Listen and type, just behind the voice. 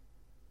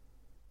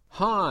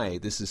Hi,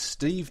 this is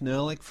Steve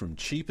Nerlich from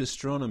Cheap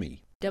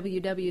Astronomy.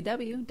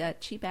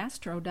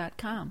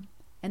 www.cheapastro.com.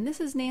 And this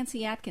is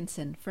Nancy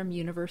Atkinson from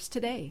Universe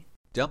Today.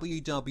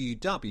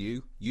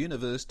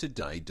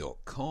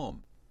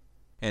 www.universetoday.com.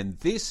 And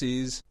this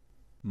is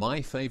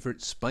my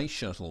favourite space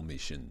shuttle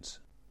missions.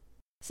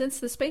 Since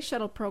the Space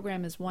Shuttle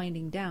program is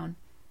winding down,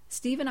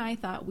 Steve and I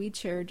thought we'd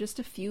share just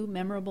a few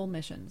memorable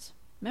missions.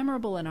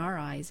 Memorable in our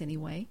eyes,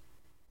 anyway.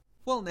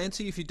 Well,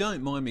 Nancy, if you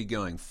don't mind me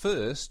going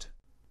first,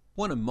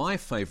 one of my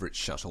favourite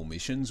shuttle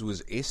missions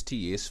was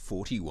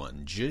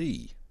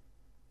STS-41G.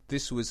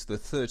 This was the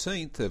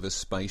 13th ever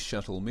space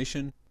shuttle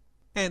mission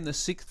and the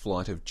 6th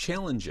flight of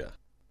Challenger.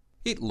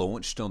 It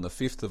launched on the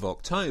 5th of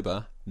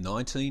October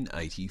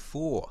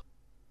 1984.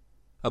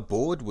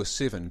 Aboard were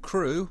 7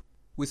 crew,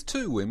 with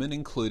 2 women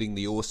including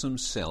the awesome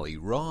Sally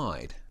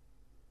Ride.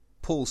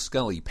 Paul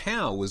Scully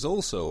Power was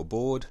also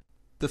aboard,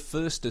 the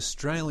first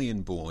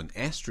Australian-born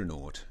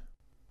astronaut,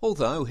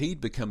 although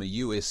he'd become a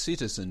US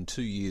citizen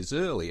 2 years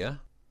earlier,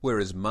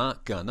 whereas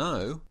Mark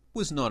Garneau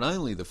was not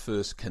only the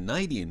first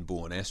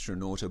Canadian-born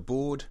astronaut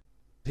aboard,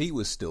 he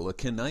was still a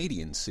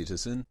Canadian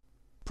citizen,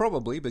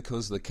 probably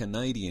because the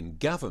Canadian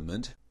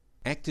government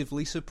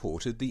actively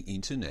supported the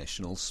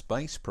International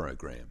Space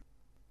Program.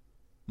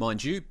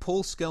 Mind you,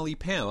 Paul Scully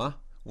Power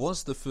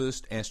was the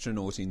first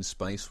astronaut in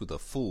space with a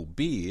full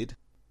beard,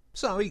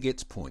 so he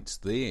gets points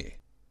there.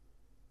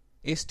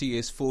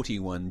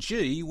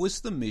 STS-41G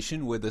was the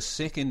mission where the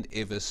second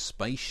ever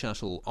Space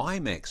Shuttle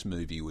IMAX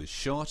movie was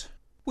shot,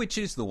 which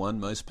is the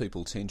one most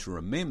people tend to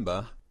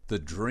remember, The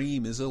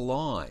Dream is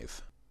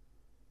Alive.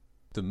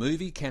 The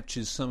movie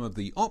captures some of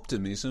the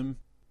optimism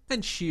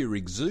and sheer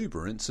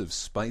exuberance of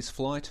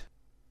spaceflight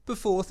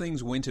before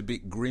things went a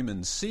bit grim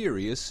and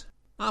serious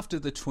after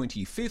the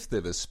 25th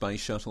ever Space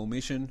Shuttle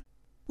mission,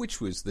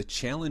 which was the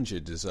Challenger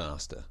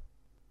disaster.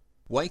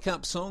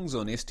 Wake-up songs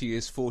on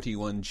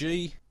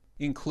STS-41G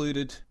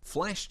included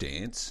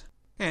Flashdance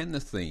and the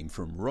theme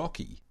from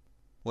Rocky.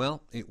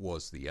 Well, it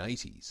was the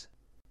 80s.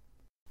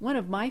 One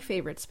of my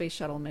favorite space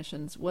shuttle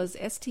missions was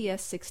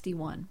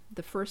STS-61,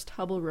 the first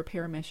Hubble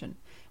repair mission,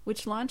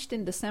 which launched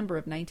in December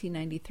of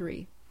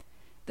 1993.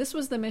 This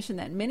was the mission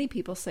that many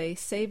people say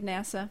saved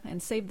NASA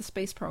and saved the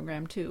space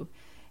program too,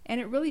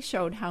 and it really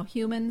showed how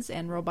humans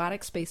and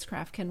robotic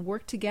spacecraft can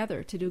work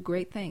together to do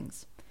great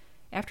things.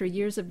 After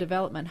years of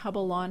development,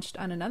 Hubble launched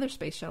on another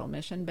space shuttle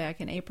mission back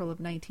in April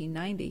of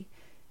 1990,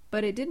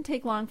 but it didn't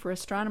take long for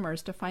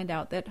astronomers to find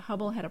out that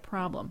Hubble had a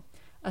problem,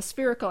 a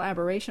spherical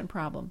aberration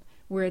problem,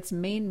 where its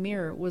main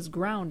mirror was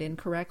ground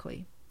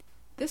incorrectly.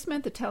 This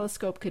meant the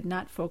telescope could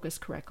not focus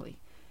correctly,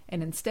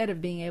 and instead of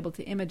being able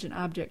to image an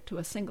object to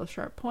a single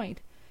sharp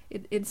point,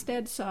 it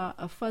instead saw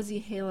a fuzzy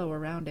halo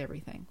around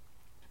everything.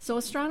 So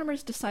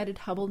astronomers decided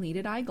Hubble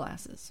needed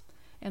eyeglasses.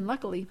 And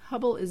luckily,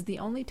 Hubble is the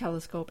only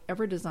telescope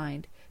ever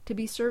designed to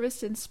be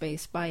serviced in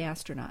space by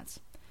astronauts.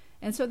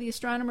 And so the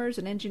astronomers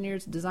and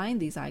engineers designed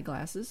these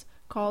eyeglasses,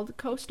 called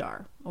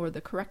COSTAR, or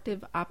the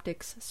Corrective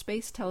Optics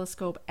Space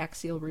Telescope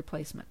Axial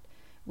Replacement,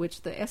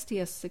 which the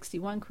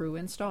STS-61 crew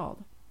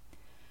installed.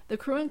 The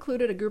crew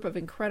included a group of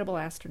incredible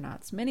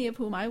astronauts, many of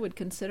whom I would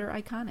consider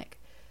iconic.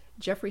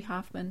 Jeffrey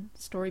Hoffman,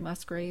 Story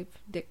Musgrave,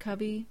 Dick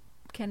Covey,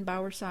 Ken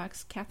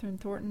Bowersox, Catherine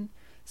Thornton,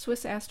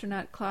 Swiss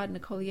astronaut Claude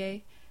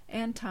Nicollier,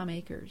 and Tom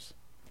Akers.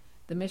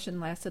 The mission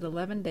lasted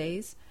 11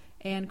 days,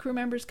 and crew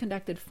members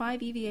conducted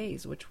 5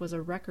 EVAs, which was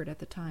a record at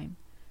the time.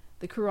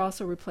 The crew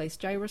also replaced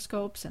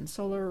gyroscopes and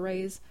solar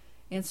arrays,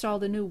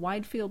 installed a new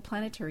wide-field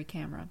planetary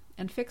camera,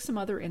 and fixed some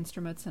other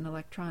instruments and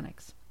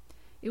electronics.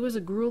 It was a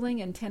grueling,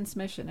 intense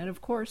mission, and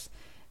of course,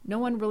 no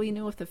one really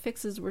knew if the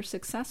fixes were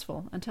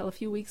successful until a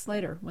few weeks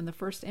later when the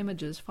first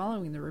images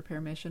following the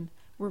repair mission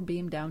were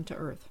beamed down to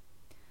Earth.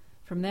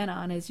 From then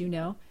on, as you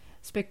know,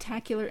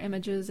 spectacular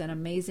images and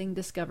amazing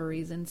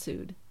discoveries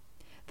ensued.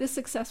 This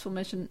successful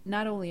mission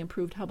not only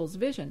improved Hubble's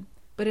vision,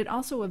 but it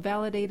also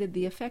validated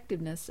the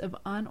effectiveness of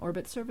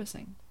on-orbit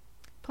servicing.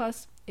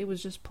 Plus, it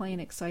was just plain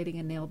exciting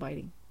and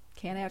nail-biting.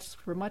 Can't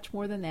ask for much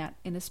more than that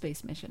in a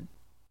space mission.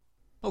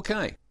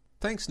 Okay,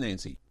 thanks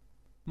Nancy.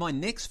 My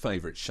next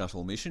favourite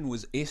shuttle mission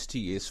was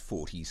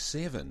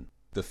STS-47,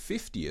 the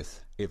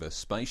 50th ever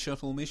space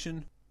shuttle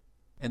mission,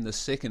 and the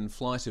second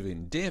flight of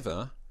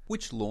Endeavour,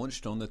 which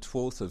launched on the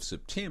 12th of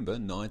September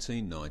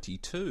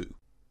 1992.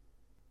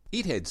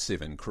 It had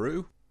 7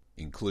 crew,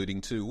 including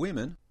 2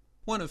 women,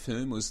 one of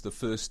whom was the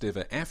first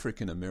ever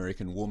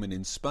African-American woman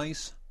in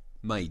space,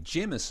 Mae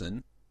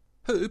Jemison,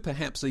 who,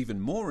 perhaps even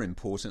more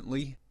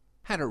importantly,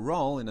 had a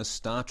role in a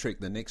Star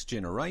Trek The Next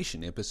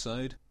Generation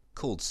episode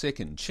called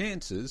Second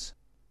Chances,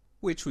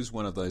 which was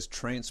one of those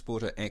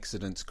transporter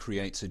accidents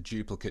creates a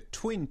duplicate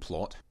twin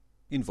plot,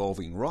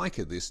 involving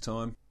Riker this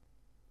time.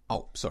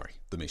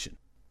 The mission.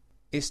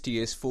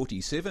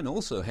 STS-47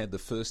 also had the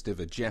first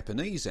ever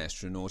Japanese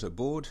astronaut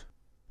aboard,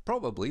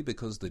 probably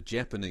because the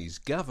Japanese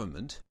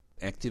government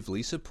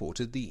actively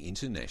supported the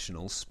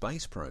International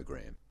Space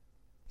Program.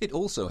 It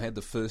also had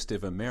the first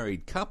ever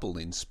married couple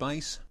in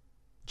space,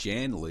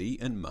 Jan Lee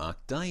and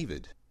Mark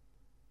David.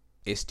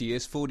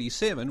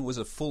 STS-47 was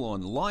a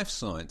full-on life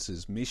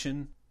sciences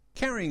mission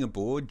carrying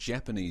aboard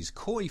Japanese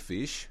koi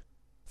fish,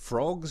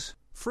 frogs,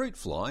 fruit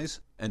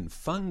flies and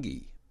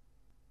fungi.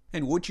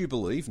 And would you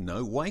believe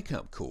no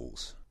wake-up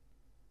calls?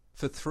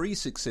 For 3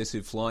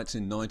 successive flights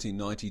in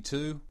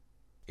 1992,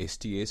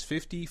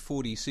 STS-50,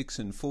 46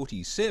 and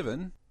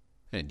 47,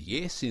 and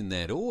yes, in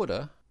that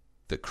order,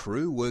 the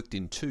crew worked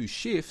in 2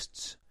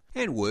 shifts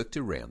and worked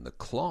around the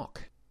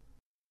clock.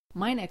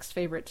 My next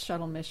favorite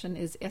shuttle mission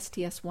is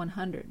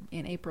STS-100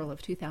 in April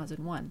of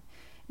 2001.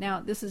 Now,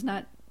 this is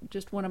not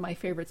just one of my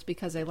favorites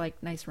because I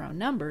like nice round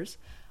numbers.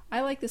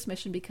 I like this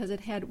mission because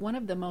it had one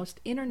of the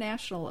most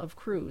international of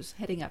crews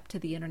heading up to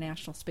the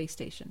International Space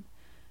Station.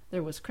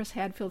 There was Chris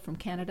Hadfield from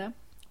Canada,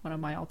 one of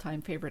my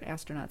all-time favorite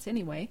astronauts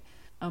anyway,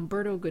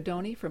 Umberto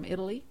Guidoni from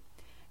Italy,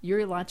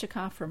 Yuri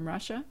Lonchakov from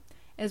Russia,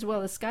 as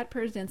well as Scott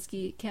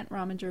Perzynski, Kent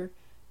Rominger,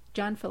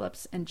 John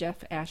Phillips, and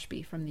Jeff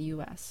Ashby from the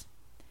U.S.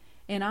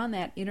 And on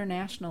that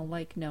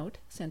international-like note,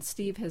 since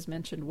Steve has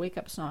mentioned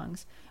wake-up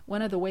songs,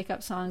 one of the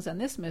wake-up songs on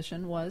this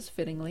mission was,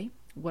 fittingly,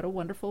 What a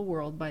Wonderful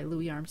World by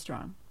Louis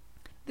Armstrong.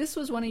 This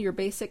was one of your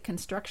basic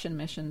construction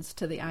missions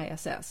to the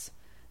ISS.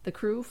 The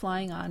crew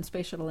flying on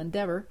Space Shuttle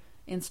Endeavour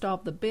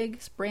installed the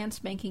big,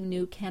 brand-spanking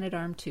new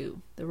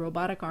Canadarm2, the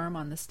robotic arm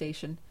on the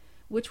station,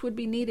 which would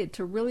be needed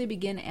to really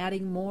begin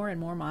adding more and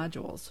more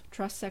modules,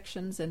 truss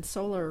sections, and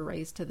solar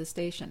arrays to the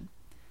station.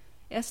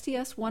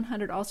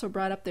 STS-100 also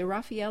brought up the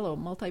Raffaello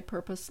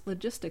multi-purpose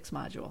logistics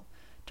module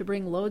to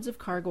bring loads of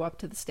cargo up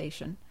to the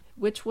station,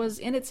 which was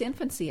in its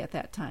infancy at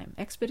that time.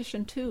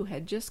 Expedition 2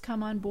 had just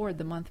come on board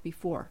the month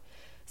before.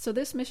 So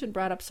this mission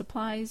brought up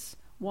supplies,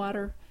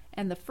 water,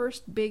 and the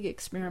first big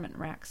experiment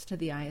racks to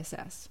the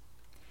ISS.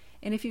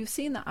 And if you've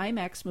seen the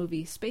IMAX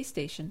movie Space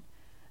Station,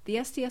 the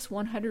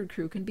STS-100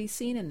 crew can be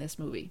seen in this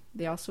movie.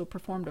 They also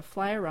performed a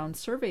fly-around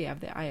survey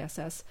of the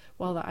ISS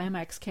while the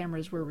IMAX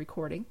cameras were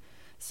recording,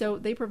 so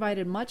they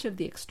provided much of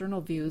the external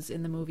views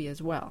in the movie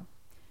as well.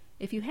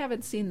 If you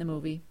haven't seen the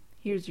movie,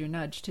 here's your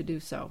nudge to do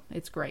so.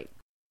 It's great.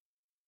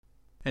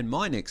 And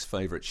my next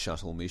favourite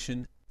shuttle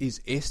mission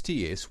is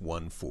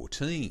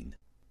STS-114.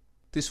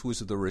 This was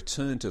the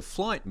return to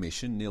flight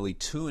mission nearly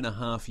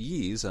 2.5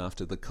 years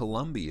after the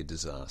Columbia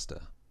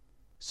disaster.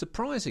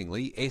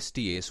 Surprisingly,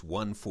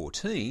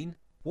 STS-114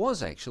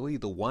 was actually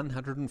the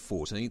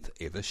 114th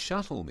ever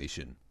shuttle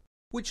mission,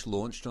 which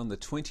launched on the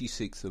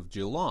 26th of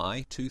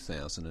July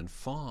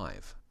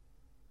 2005.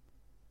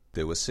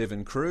 There were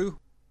 7 crew,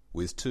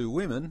 with 2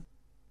 women,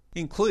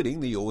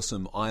 including the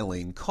awesome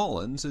Eileen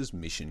Collins as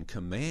mission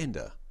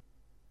commander.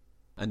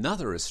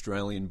 Another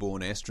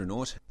Australian-born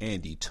astronaut,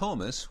 Andy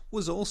Thomas,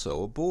 was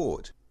also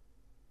aboard.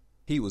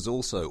 He was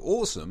also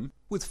awesome,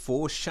 with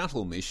 4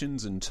 shuttle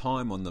missions and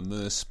time on the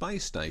Mir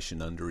space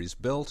station under his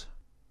belt,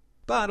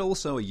 but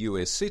also a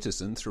US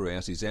citizen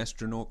throughout his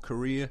astronaut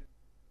career,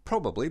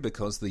 probably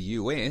because the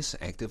US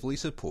actively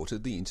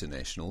supported the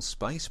International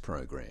Space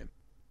Program.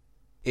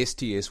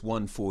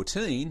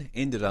 STS-114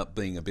 ended up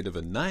being a bit of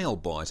a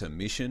nail-biter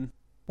mission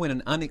when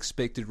an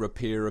unexpected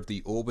repair of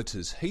the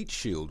orbiter's heat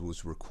shield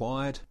was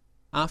required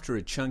after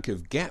a chunk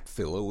of gap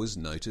filler was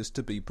noticed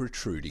to be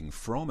protruding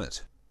from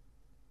it.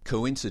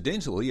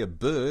 Coincidentally, a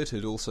bird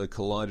had also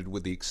collided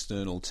with the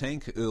external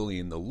tank early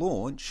in the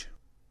launch,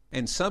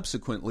 and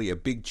subsequently a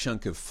big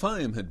chunk of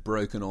foam had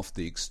broken off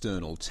the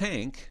external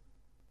tank,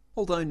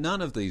 although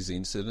none of these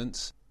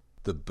incidents,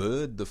 the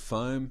bird, the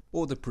foam,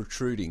 or the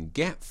protruding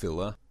gap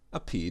filler,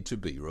 appeared to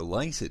be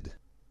related.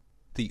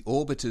 The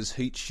orbiter's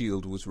heat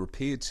shield was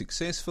repaired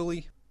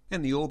successfully,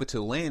 and the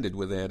orbiter landed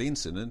without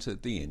incident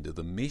at the end of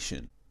the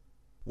mission.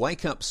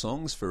 Wake-up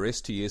songs for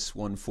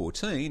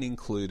STS-114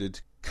 included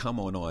Come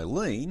On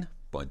Eileen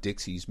by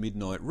Dexy's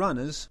Midnight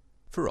Runners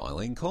for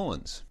Eileen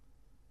Collins.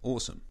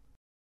 Awesome.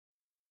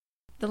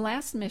 The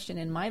last mission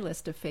in my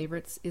list of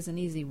favorites is an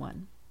easy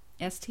one,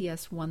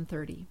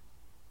 STS-130.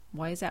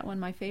 Why is that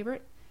one my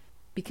favorite?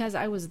 Because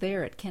I was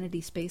there at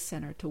Kennedy Space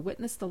Center to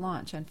witness the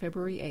launch on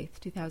February 8th,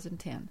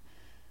 2010,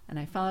 and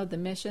I followed the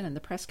mission and the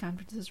press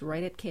conferences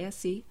right at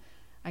KSC.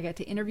 I got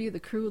to interview the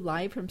crew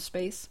live from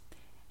space,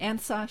 and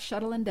saw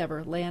Shuttle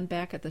Endeavour land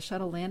back at the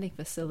shuttle landing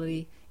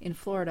facility in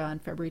Florida on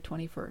February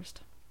 21st.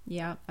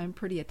 Yeah, I'm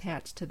pretty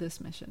attached to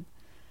this mission.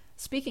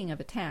 Speaking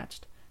of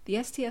attached,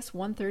 the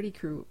STS-130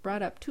 crew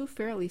brought up 2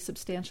 fairly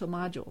substantial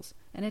modules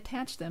and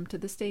attached them to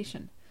the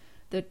station.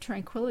 The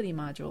Tranquility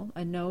module,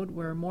 a node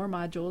where more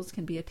modules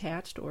can be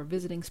attached or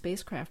visiting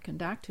spacecraft can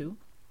dock to,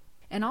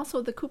 and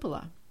also the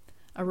Cupola,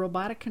 a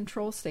robotic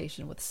control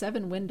station with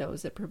 7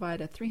 windows that provide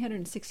a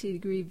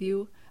 360-degree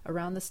view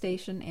around the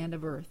station and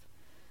of Earth.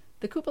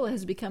 The Cupola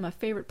has become a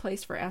favorite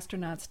place for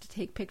astronauts to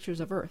take pictures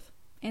of Earth,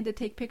 and to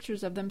take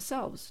pictures of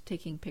themselves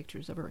taking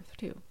pictures of Earth,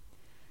 too.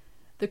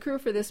 The crew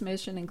for this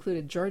mission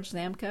included George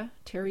Zamka,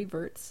 Terry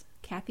Virts,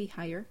 Kathy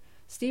Heyer,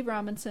 Steve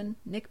Robinson,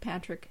 Nick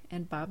Patrick,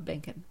 and Bob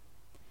Benken.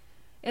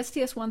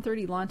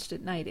 STS-130 launched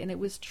at night, and it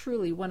was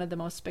truly one of the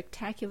most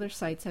spectacular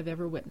sights I've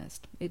ever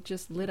witnessed. It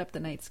just lit up the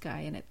night sky,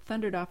 and it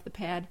thundered off the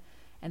pad,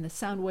 and the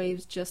sound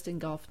waves just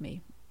engulfed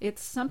me.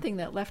 It's something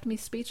that left me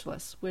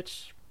speechless,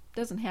 which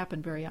doesn't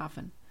happen very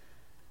often.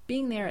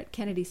 Being there at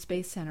Kennedy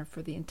Space Center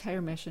for the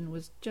entire mission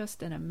was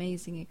just an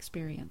amazing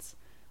experience,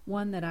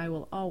 one that I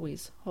will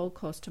always hold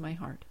close to my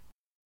heart.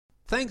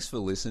 Thanks for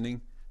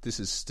listening. This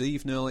is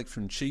Steve Nerlich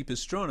from Cheap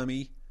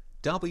Astronomy,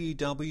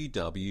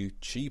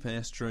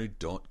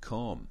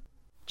 www.cheapastro.com.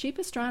 Cheap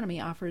Astronomy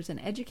offers an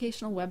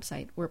educational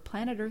website where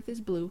planet Earth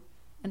is blue,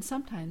 and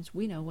sometimes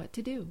we know what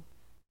to do.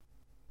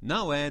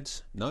 No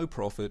ads, no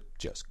profit,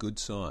 just good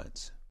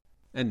science.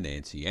 And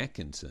Nancy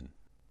Atkinson.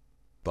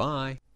 Bye.